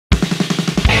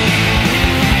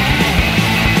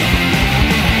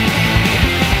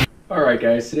Alright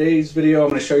guys, today's video I'm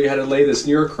going to show you how to lay this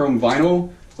neochrome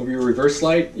vinyl over your reverse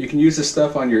light. You can use this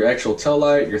stuff on your actual tail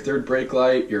light, your third brake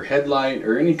light, your headlight,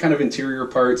 or any kind of interior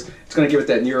parts. It's going to give it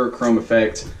that neochrome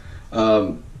effect.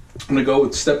 I'm going to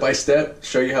go step by step,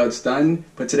 show you how it's done,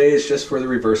 but today is just for the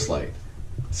reverse light.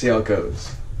 See how it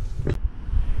goes.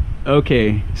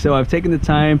 Okay, so I've taken the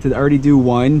time to already do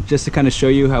one just to kind of show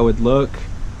you how it would look.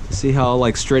 See how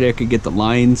like straight I could get the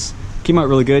lines. Came out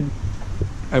really good.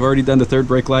 I've already done the third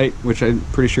brake light, which I'm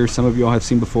pretty sure some of you all have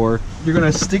seen before. You're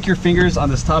gonna stick your fingers on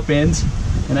this top end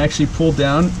and actually pull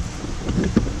down,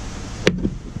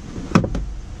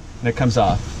 and it comes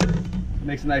off. It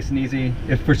makes it nice and easy.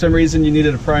 If for some reason you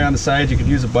needed to pry on the side, you could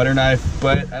use a butter knife,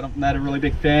 but I'm not a really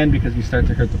big fan because you start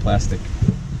to hurt the plastic.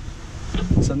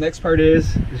 So next part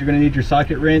is you're gonna need your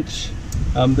socket wrench.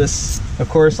 This, of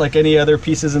course, like any other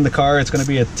pieces in the car, it's gonna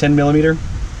be a 10 millimeter.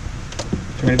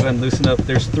 We're gonna go ahead and loosen up.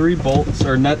 There's 3 bolts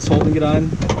or nuts holding it on.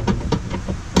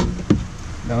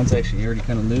 That one's actually already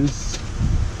kind of loose.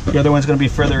 The other one's gonna be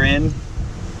further in.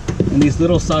 And these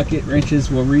little socket wrenches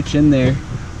will reach in there.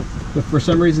 But for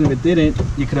some reason, if it didn't,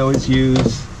 you could always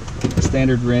use a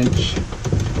standard wrench.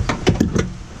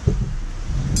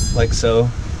 Like so.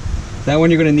 That one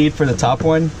you're gonna need for the top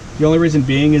one. The only reason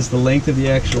being is the length of the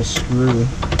actual screw.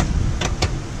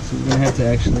 So you're gonna have to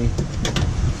actually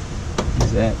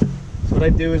use that. What I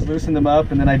do is loosen them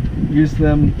up, and then I use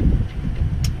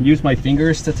my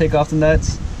fingers to take off the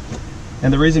nuts.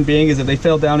 And the reason being is if they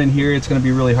fell down in here, it's going to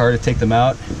be really hard to take them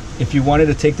out. If you wanted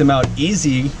to take them out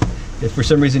easy, if for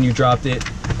some reason you dropped it,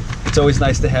 it's always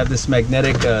nice to have this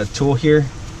magnetic tool here.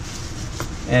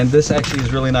 And this actually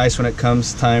is really nice when it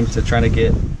comes time to trying to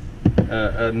get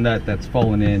a nut that's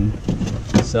fallen in.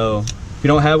 So if you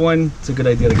don't have one, it's a good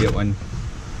idea to get one.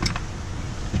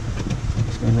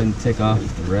 Go ahead and take off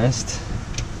the rest.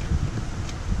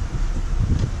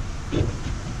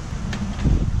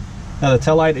 Now the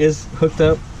tail light is hooked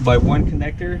up by one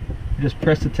connector. You just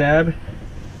press the tab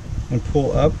and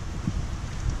pull up.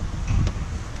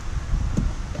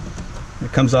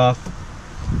 It comes off.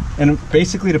 And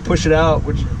basically to push it out,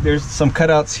 which there's some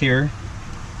cutouts here.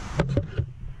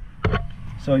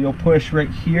 So you'll push right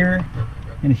here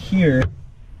and here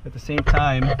at the same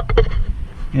time,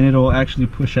 and it'll actually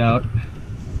push out.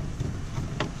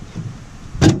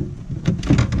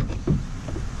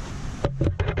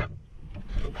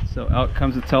 So out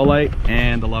comes the tail light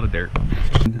and a lot of dirt.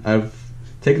 I've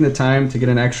taken the time to get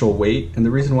an actual weight, and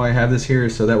the reason why I have this here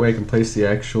is so that way I can place the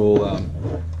actual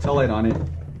tail light on it,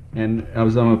 and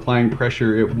as I'm applying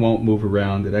pressure, it won't move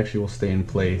around. It actually will stay in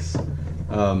place.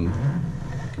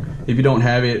 If you don't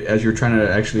have it, as you're trying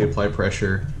to actually apply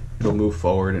pressure, it'll move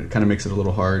forward, and it kind of makes it a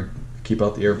little hard to keep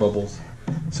out the air bubbles.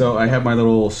 So I have my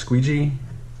little squeegee,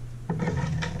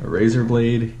 a razor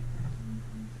blade.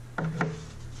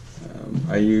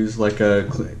 I use like a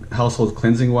household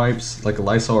cleansing wipes, like a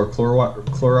Lysol or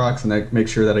Clorox, and that makes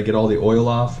sure that I get all the oil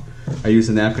off. I use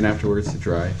a napkin afterwards to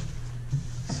dry.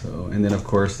 So, and then of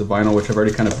course the vinyl, which I've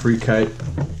already kind of pre-cut.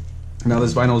 Now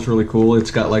this vinyl is really cool.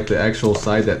 It's got like the actual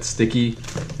side that's sticky,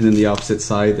 and then the opposite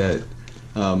side that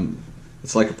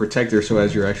it's like a protector, so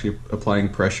as you're actually applying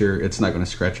pressure, it's not going to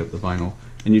scratch up the vinyl,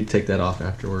 and you take that off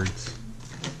afterwards.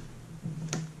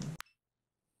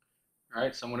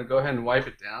 Alright, so I'm going to go ahead and wipe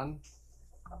it down.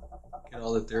 Get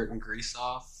all the dirt and grease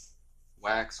off,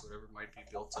 wax, whatever might be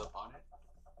built up on it.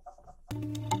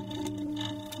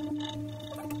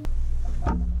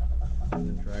 And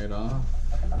then dry it off.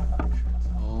 Make sure it's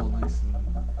all nice and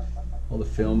all the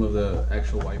film of the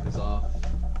actual wipe is off.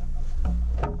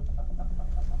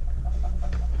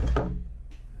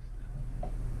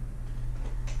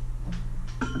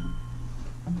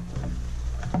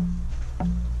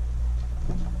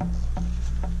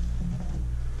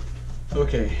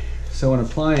 Okay, so when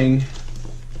applying,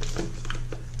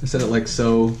 I set it like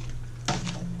so,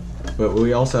 but what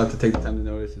we also have to take the time to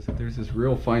notice is that there's this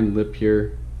real fine lip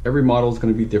here. Every model is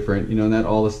going to be different, you know, not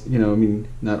all this, you know, I mean,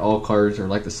 not all cars are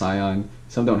like the Scion.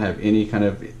 Some don't have any kind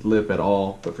of lip at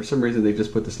all, but for some reason they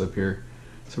just put this lip here.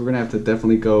 So we're going to have to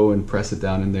definitely go and press it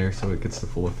down in there so it gets the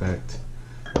full effect.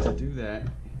 To do that,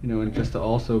 you know, and just to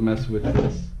also mess with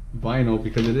this vinyl,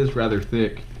 because it is rather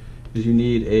thick, is you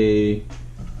need a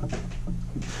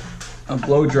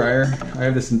blow dryer. I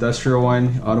have this industrial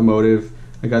one, automotive.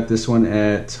 I got this one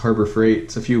at Harbor Freight.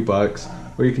 It's a few bucks,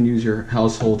 or you can use your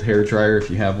household hair dryer if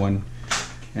you have one,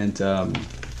 and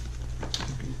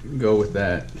go with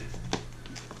that.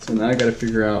 So now I got to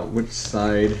figure out which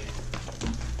side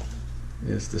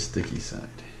is the sticky side.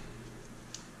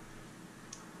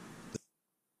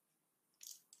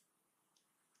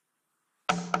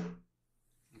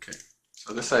 Okay,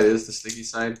 so this side is the sticky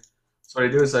side. So what I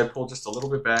do is I pull just a little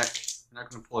bit back. I'm not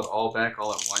going to pull it all back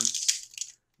all at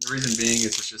once. The reason being is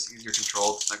it's just easier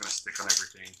control. It's not going to stick on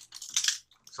everything.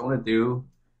 So what I want to do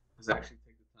is actually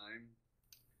take the time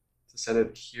to set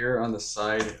it here on the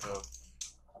side of the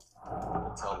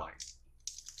tail line.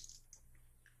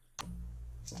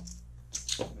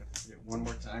 I'm going to do it one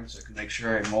more time so I can make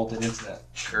sure I mold it into that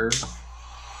curve.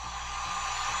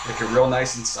 Make it real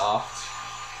nice and soft.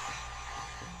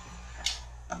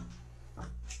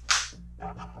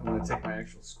 I'm going to take my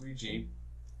actual squeegee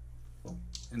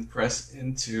and press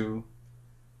into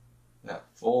that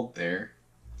fold there.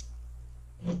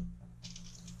 Kind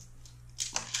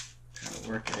of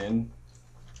work it in.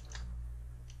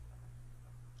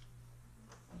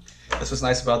 That's what's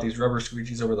nice about these rubber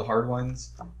squeegees over the hard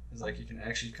ones, is like you can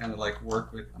actually kind of like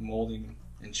work with molding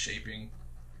and shaping.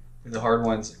 With the hard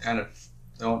ones, it kind of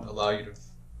don't allow you to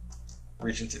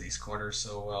reach into these corners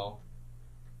so well.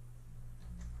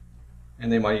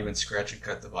 And they might even scratch and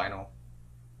cut the vinyl.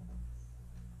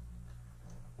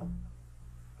 So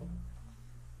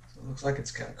it looks like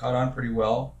it's kind of caught on pretty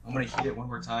well. I'm going to heat it one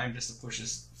more time just to push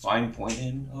this fine point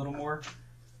in a little more.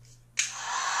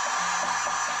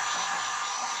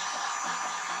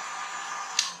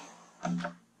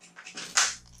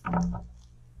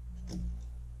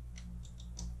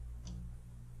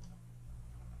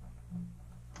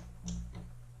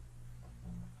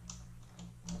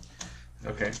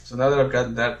 Okay, so now that I've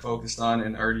gotten that focused on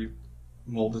and already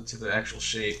molded to the actual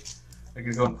shape, I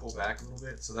can go and pull back a little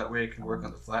bit so that way I can work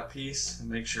on the flat piece and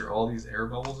make sure all these air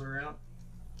bubbles are out.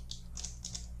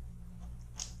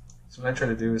 So what I try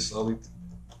to do is slowly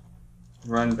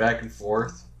run back and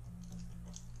forth,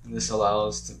 and this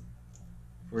allows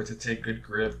for it to take good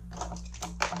grip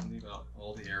and leave out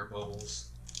all the air bubbles.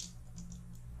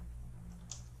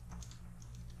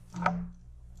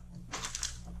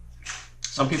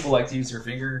 Some people like to use their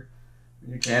finger.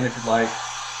 You can if you'd like.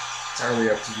 It's entirely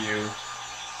up to you.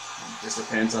 It just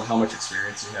depends on how much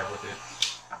experience you have with it.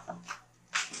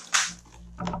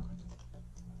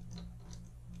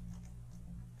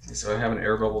 Okay, so I have an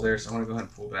air bubble there, so I'm going to go ahead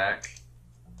and pull back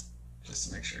just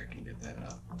to make sure I can get that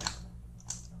out.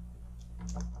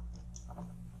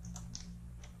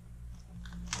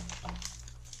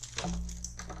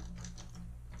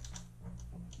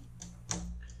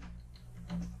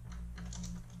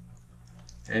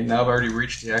 And now I've already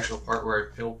reached the actual part where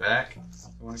I peeled back. So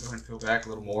I want to go ahead and peel back a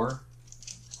little more.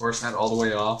 Of course, not all the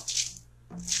way off.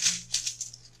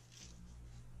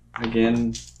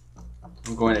 Again,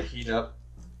 I'm going to heat up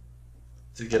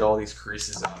to get all these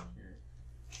creases out here.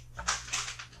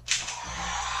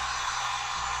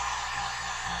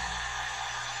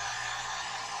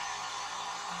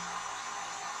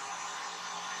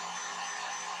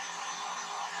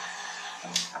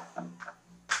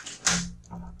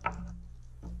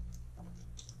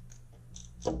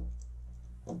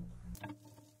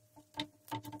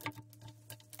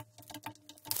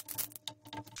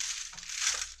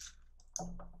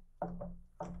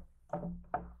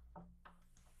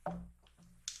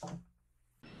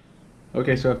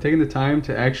 Okay, so I've taken the time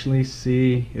to actually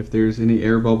see if there's any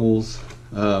air bubbles,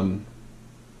 and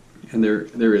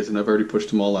there is, and I've already pushed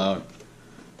them all out.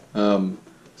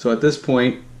 So at this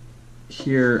point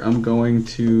here, I'm going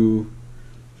to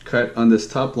cut on this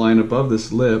top line above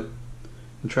this lip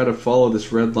and try to follow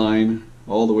this red line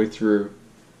all the way through.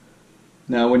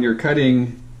 Now when you're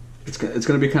cutting, it's going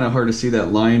to be kind of hard to see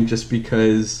that line just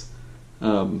because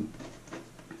the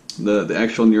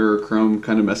actual neochrome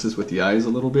kind of messes with the eyes a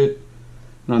little bit.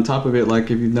 And on top of it, like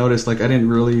if you've noticed, like I didn't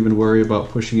really even worry about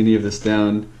pushing any of this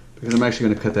down because I'm actually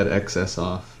going to cut that excess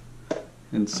off.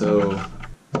 And so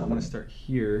I'm going to start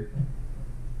here.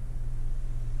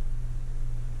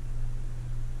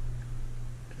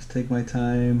 Just take my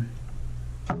time.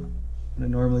 What I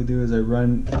normally do is I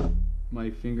run my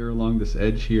finger along this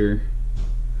edge here,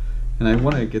 and I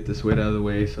want to get this weight out of the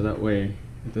way so that way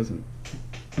it doesn't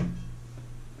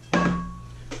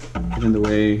get in the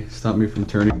way, stop me from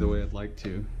turning the way I'd like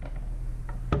to.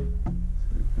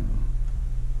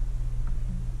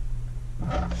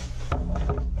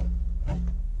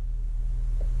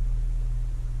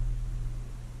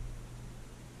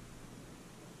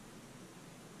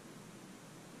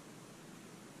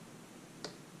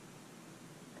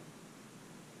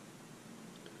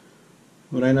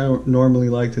 What I normally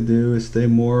like to do is stay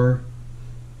more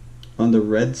on the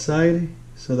red side,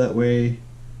 so that way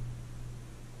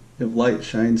if light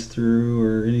shines through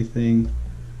or anything,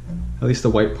 at least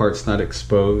the white part's not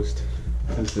exposed,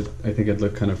 because I think it'd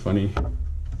look kind of funny.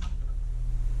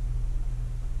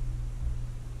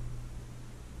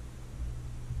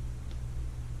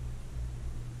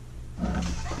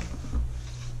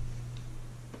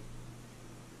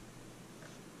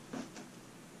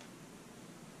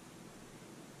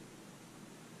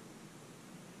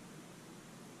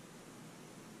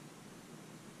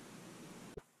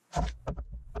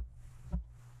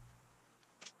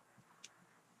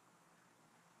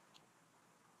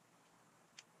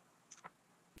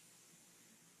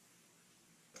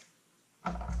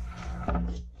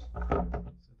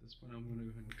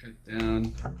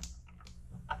 down.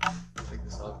 Take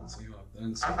this off and see what I've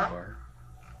done so far.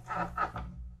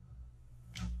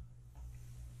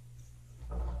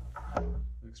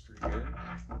 Looks pretty good.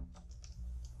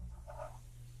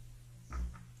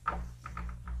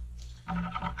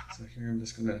 So here I'm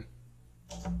just gonna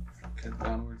cut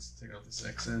downwards to take out this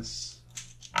excess.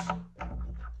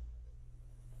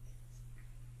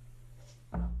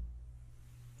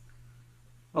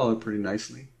 All look pretty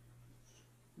nicely.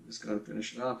 I'm just gonna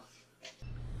finish it off.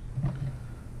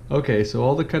 Okay, so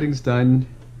all the cutting's done.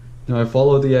 Now I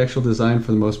followed the actual design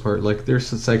for the most part. Like there's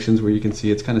some sections where you can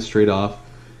see it's kind of straight off.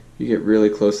 You get really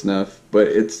close enough, but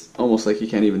it's almost like you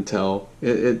can't even tell.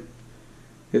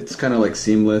 It's kind of like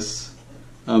seamless.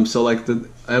 So like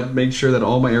I've made sure that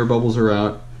all my air bubbles are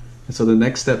out. And so the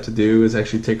next step to do is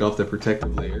actually take off the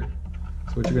protective layer.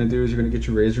 So what you're gonna do is you're gonna get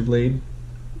your razor blade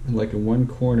and like in one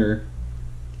corner,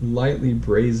 lightly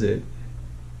braise it.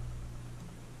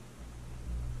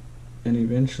 And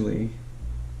eventually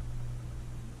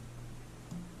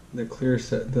the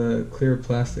clear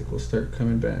plastic will start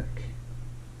coming back.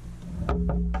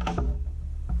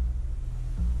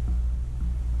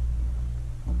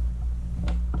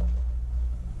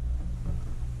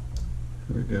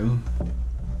 There we go.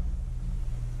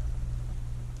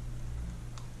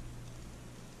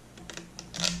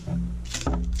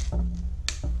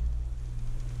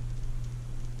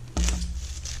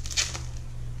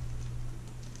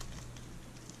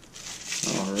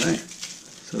 Alright,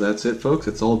 so that's it folks,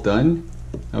 it's all done.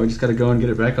 Now we just gotta go and get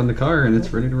it back on the car and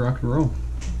it's ready to rock and roll.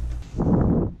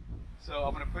 So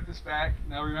I'm gonna put this back.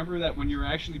 Now remember that when you're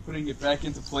actually putting it back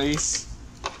into place,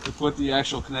 to put the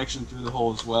actual connection through the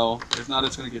hole as well. If not,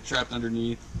 it's gonna get trapped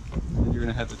underneath and you're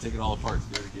gonna have to take it all apart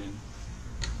to do it again.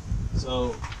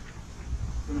 So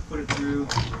I'm gonna put it through.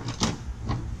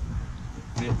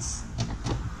 It's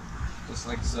just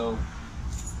like so.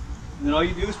 And then all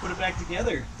you do is put it back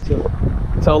together. So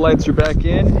tail lights are back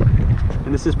in,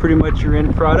 and this is pretty much your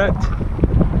end product.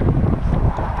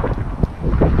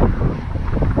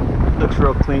 Looks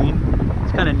real clean.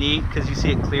 It's kind of neat because you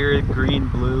see it clear, green,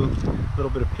 blue, a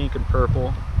little bit of pink and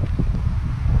purple.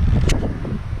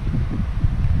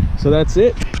 So that's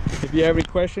it. If you have any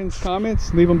questions,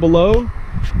 comments, leave them below.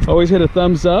 Always hit a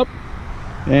thumbs up.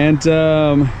 And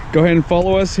go ahead and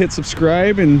follow us, hit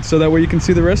subscribe, and so that way you can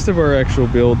see the rest of our actual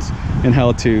builds and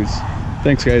how-tos.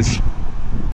 Thanks guys.